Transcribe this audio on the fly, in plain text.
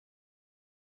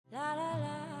La la la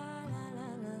la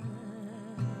la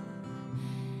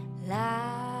la la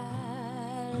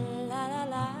la la la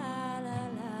la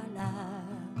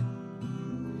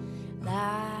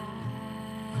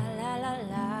la la la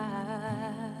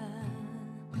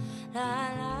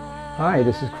la. Hi,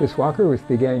 this is Chris Walker with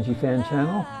Big Angie Fan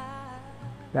Channel.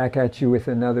 Back at you with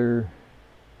another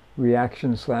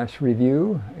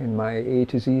reaction/review in my A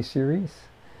to Z series.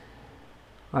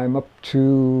 I'm up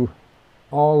to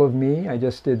All of Me. I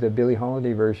just did the Billie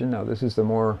Holiday version. Now this is the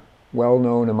more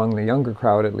well-known among the younger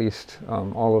crowd, at least,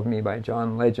 All of Me by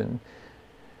John Legend.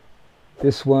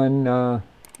 This one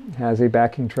has a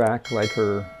backing track like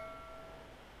her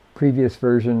previous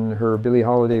version, her Billie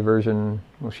Holiday version.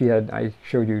 Well, I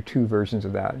showed you two versions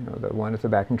of that, the one with the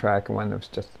backing track and one that was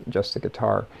just the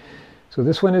guitar. So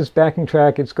this one is backing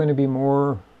track. It's going to be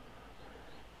more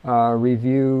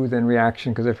review than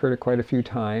reaction because I've heard it quite a few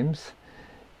times.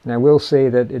 And I will say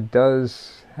that it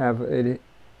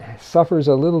suffers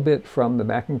a little bit from the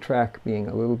backing track being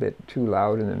a little bit too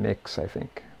loud in the mix, I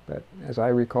think. But as I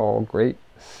recall, great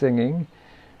singing.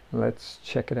 Let's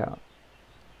check it out.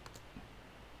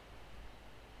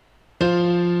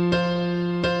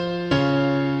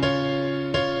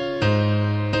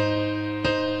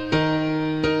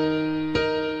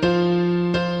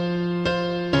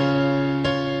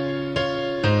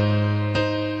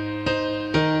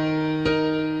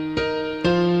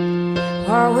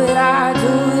 What would I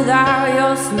do without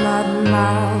your smart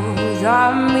mouth?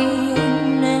 You're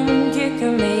mean and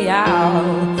kicking me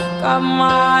out. Got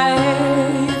my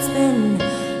head spinning,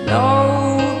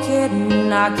 no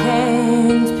kidding, I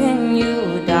can't pin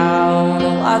you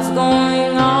down. What's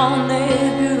going on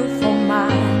there, beautiful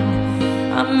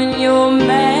mind? I'm in your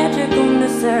magical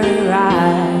mystery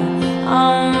ride.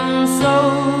 I'm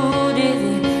so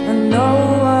dizzy, I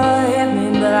know what hit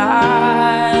me, but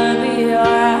I'll be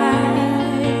alright.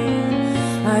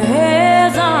 My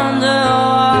head's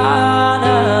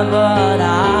underwater, but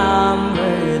I'm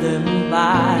breathing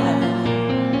by.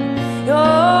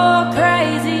 You're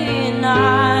crazy and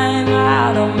I'm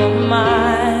out of my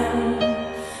mind.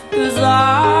 'Cause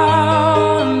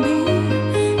all of me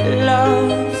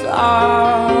loves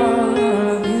all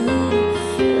of you.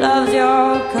 Loves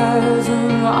your curves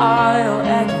and all your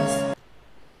edges.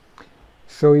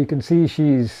 So you can see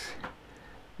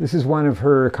this is one of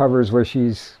her covers where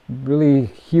she's really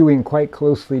hewing quite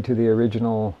closely to the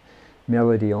original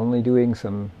melody, only doing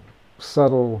some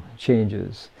subtle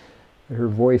changes. Her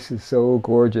voice is so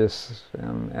gorgeous,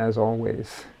 as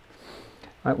always.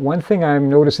 One thing I'm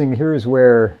noticing here is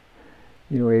where,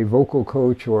 a vocal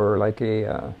coach or like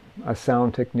a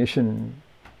sound technician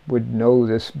would know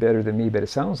this better than me, but it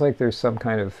sounds like there's some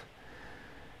kind of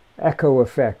echo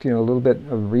effect, a little bit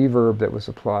of reverb that was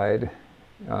applied.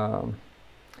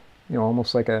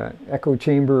 Almost like a echo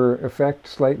chamber effect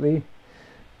slightly.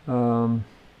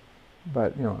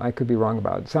 But, I could be wrong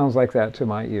about it. It sounds like that to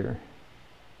my ear.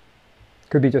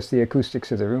 Could be just the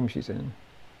acoustics of the room she's in.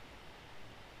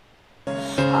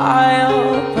 All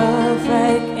your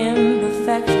perfect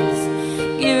imperfections,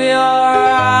 give your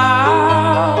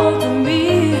all to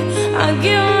me. I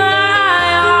give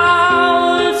my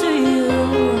all to you.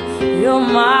 You're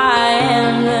my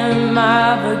end and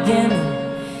my beginning.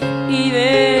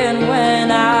 Even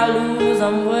when I lose,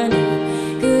 I'm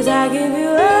winning. 'Cause I give you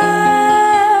all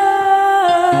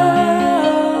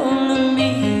of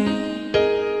me,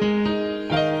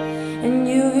 and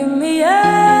you give me all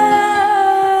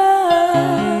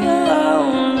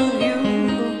of you.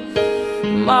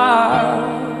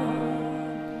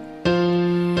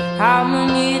 How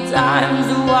many times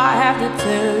do I have to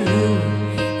tell you?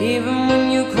 Even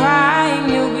when you're crying,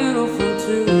 you're beautiful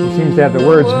too. He seems to have the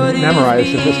words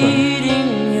memorized at this one.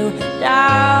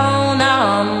 Down,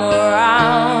 I'm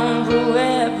around through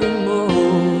every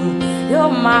move. You're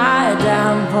my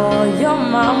downfall, you're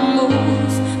my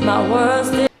moves, my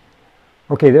worst.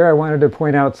 Okay, there I wanted to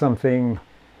point out something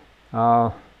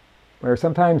where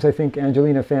sometimes I think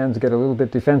Angelina fans get a little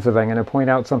bit defensive. I'm going to point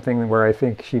out something where I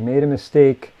think she made a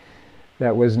mistake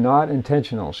that was not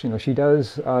intentional. She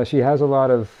has a lot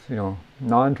of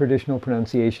non-traditional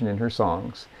pronunciation in her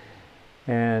songs,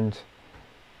 and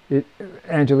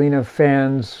Angelina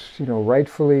fans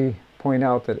rightfully point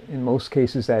out that in most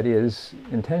cases that is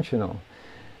intentional,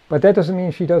 but that doesn't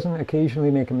mean she doesn't occasionally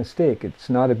make a mistake. It's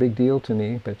not a big deal to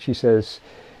me. But she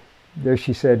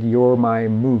said you're my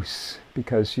moose,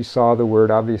 because she saw the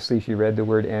word, obviously she read the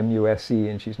word M-U-S-E,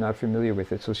 and she's not familiar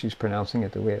with it, so she's pronouncing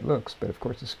it the way it looks. But of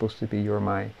course it's supposed to be you're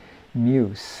my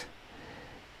muse.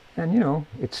 And, you know,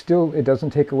 it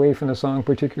doesn't take away from the song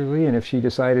particularly, and if she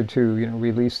decided to, you know,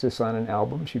 release this on an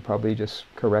album, she'd probably just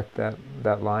correct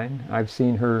that line. I've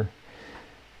seen her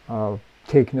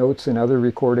take notes in other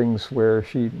recordings where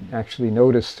she actually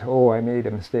noticed, oh, I made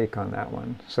a mistake on that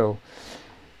one. So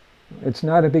it's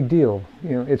not a big deal. You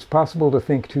know, it's possible to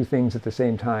think two things at the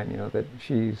same time, you know, that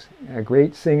she's a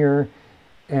great singer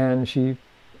and she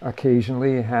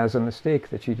occasionally has a mistake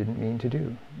that she didn't mean to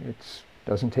do. It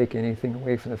doesn't take anything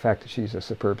away from the fact that she's a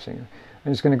superb singer.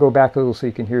 I'm just going to go back a little so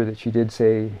you can hear that she did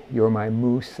say, "You're my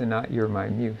moose," and not "You're my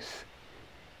muse."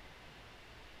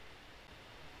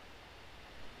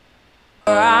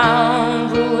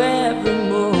 Around through every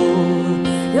move,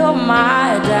 you're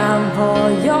my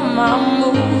downfall, you're my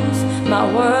moose, my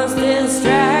worst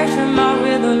distraction, my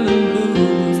rhythm and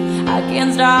blues. I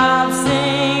can't stop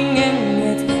singing,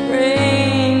 it's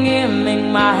ringing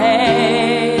in my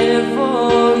head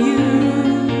for you.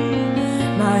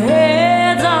 My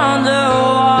head's underwater,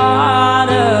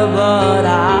 but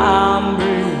I'm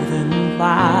breathing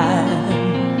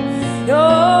fine.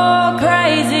 You're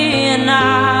crazy and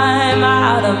I'm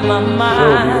out of my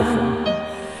mind,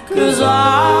 'cause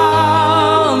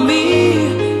all of me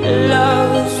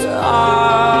loves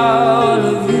all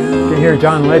of you. You can hear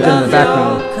John Legend in the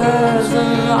background. Curves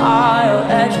and all your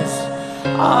edges,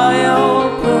 all your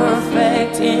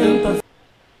perfect imperfections.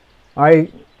 I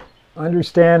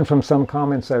understand from some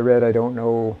comments I read, I don't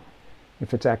know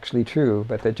if it's actually true,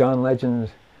 but that John Legend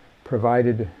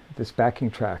provided this backing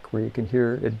track where you can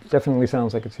hear, it definitely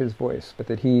sounds like it's his voice, but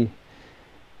that he,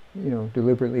 you know,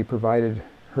 deliberately provided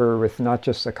her with not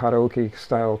just a karaoke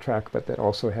style track, but that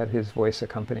also had his voice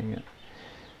accompanying it.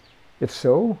 If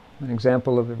so, an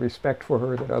example of the respect for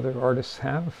her that other artists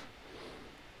have.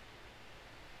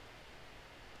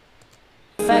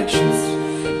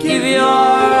 Give your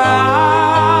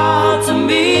all to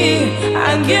me,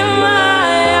 I give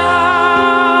my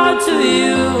all to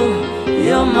you.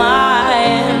 You're my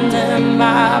end and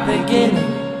my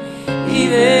beginning.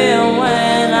 Even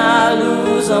when I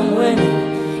lose, I'm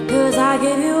winning. 'Cause I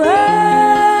give you all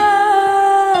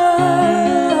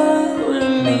to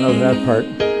me. I love that part.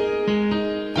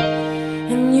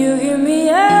 And you give me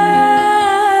all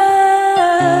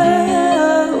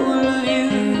of you.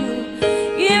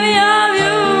 Give me all of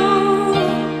you.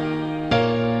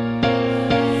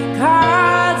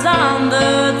 Cards on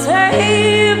the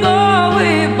table,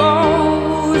 we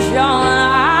both showing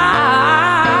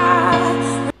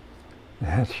high.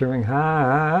 That's showing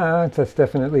hearts. That's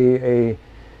definitely a,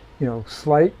 you know,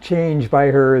 slight change by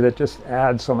her that just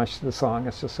adds so much to the song.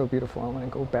 It's just so beautiful. I want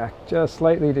to go back just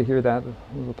slightly to hear that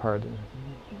little part.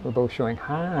 We're both showing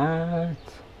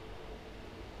hearts.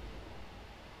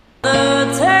 The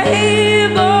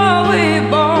table, we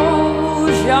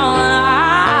both showing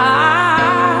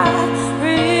high,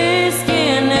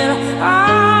 risking it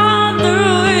all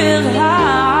through his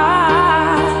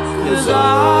high. 'Cause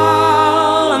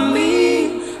all of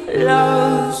me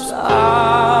loves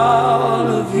all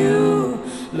of you,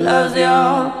 loves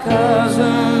your curves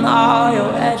and all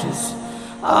your edges,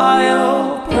 all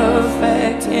your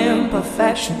perfect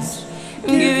imperfections.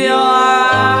 Give your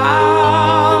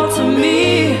all to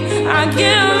me, I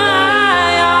give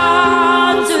my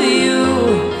all to you.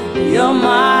 You're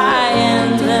my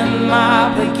end and my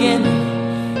beginning.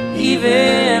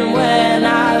 Even when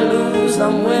I lose,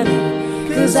 I'm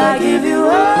winning. 'Cause I give you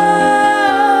all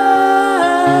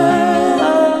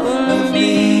of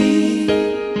me,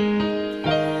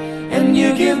 and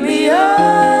you give me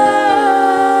all.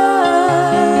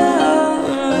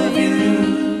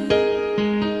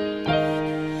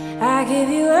 I give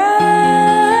you all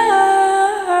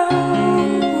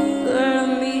of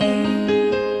me,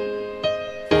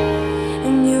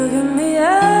 and you give me all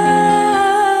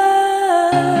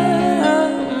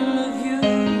of you.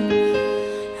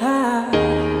 Hi.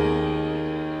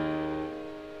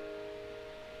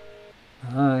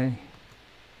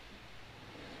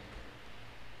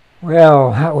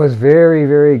 Well, that was very,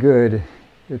 very good.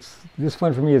 This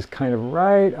one for me is kind of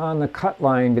right on the cut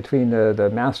line between the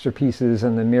masterpieces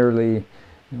and the merely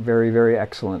very, very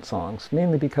excellent songs,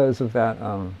 mainly because of that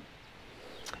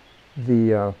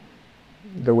the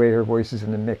way her voice is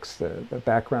in the mix. The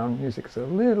background music is a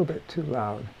little bit too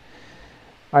loud.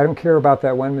 I don't care about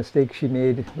that one mistake she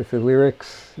made with the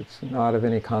lyrics. It's not of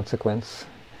any consequence.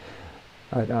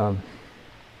 But you know,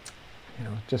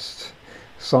 just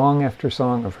song after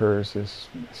song of hers is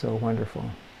so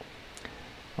wonderful.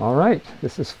 All right,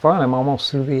 this is fun. I'm almost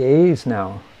through the A's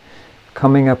now.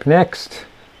 Coming up next,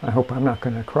 I hope I'm not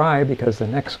going to cry because the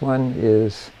next one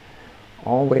is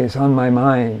Always on My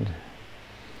Mind.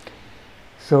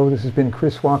 So this has been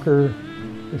Chris Walker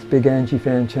this Big Angie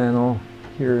fan channel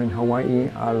here in Hawaii.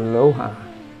 Aloha.